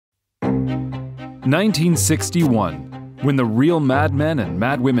1961, when the real madmen and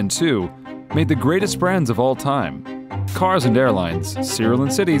madwomen too made the greatest brands of all time. Cars and airlines, cereal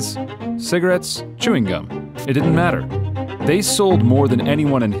and cities, cigarettes, chewing gum. It didn't matter. They sold more than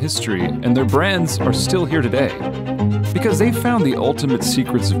anyone in history, and their brands are still here today. Because they found the ultimate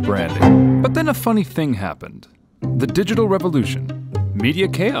secrets of branding. But then a funny thing happened. The digital revolution, media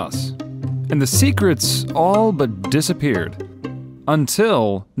chaos, and the secrets all but disappeared.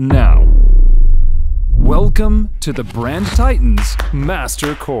 Until now. Welcome to the Brand Titans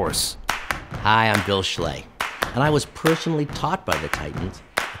Master Course. Hi, I'm Bill Schley, and I was personally taught by the Titans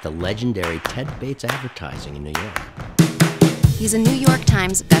at the legendary Ted Bates Advertising in New York. He's a New York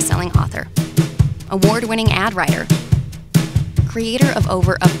Times bestselling author, award-winning ad writer, creator of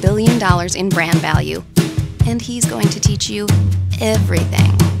over $1 billion in brand value, and he's going to teach you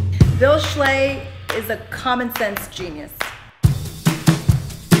everything. Bill Schley is a common sense genius.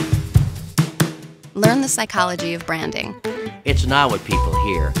 Learn the psychology of branding. It's not what people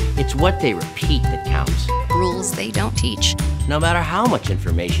hear, it's what they repeat that counts. Rules they don't teach. No matter how much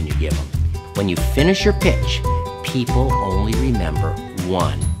information you give them, when you finish your pitch, people only remember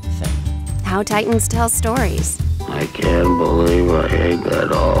one thing. How Titans tell stories. I can't believe I ate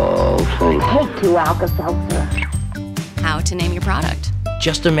that all thing. Take 2 Alka-Seltzer. How to name your product.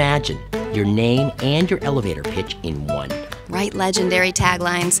 Just imagine your name and your elevator pitch in one. Write legendary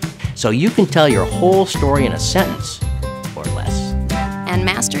taglines. So you can tell your whole story in a sentence, or less. And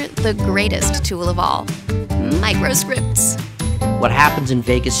master the greatest tool of all, microscripts. What happens in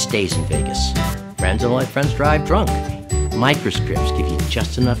Vegas stays in Vegas. Friends don't let friends drive drunk. Microscripts give you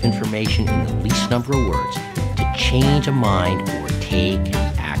just enough information in the least number of words to change a mind or take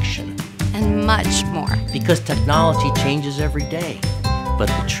action. And much more. Because technology changes every day, but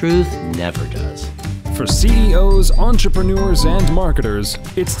the truth never does. For CEOs, entrepreneurs, and marketers,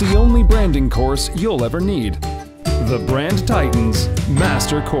 it's the only branding course you'll ever need. The Brand Titans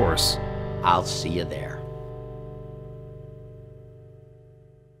Master Course. I'll see you there.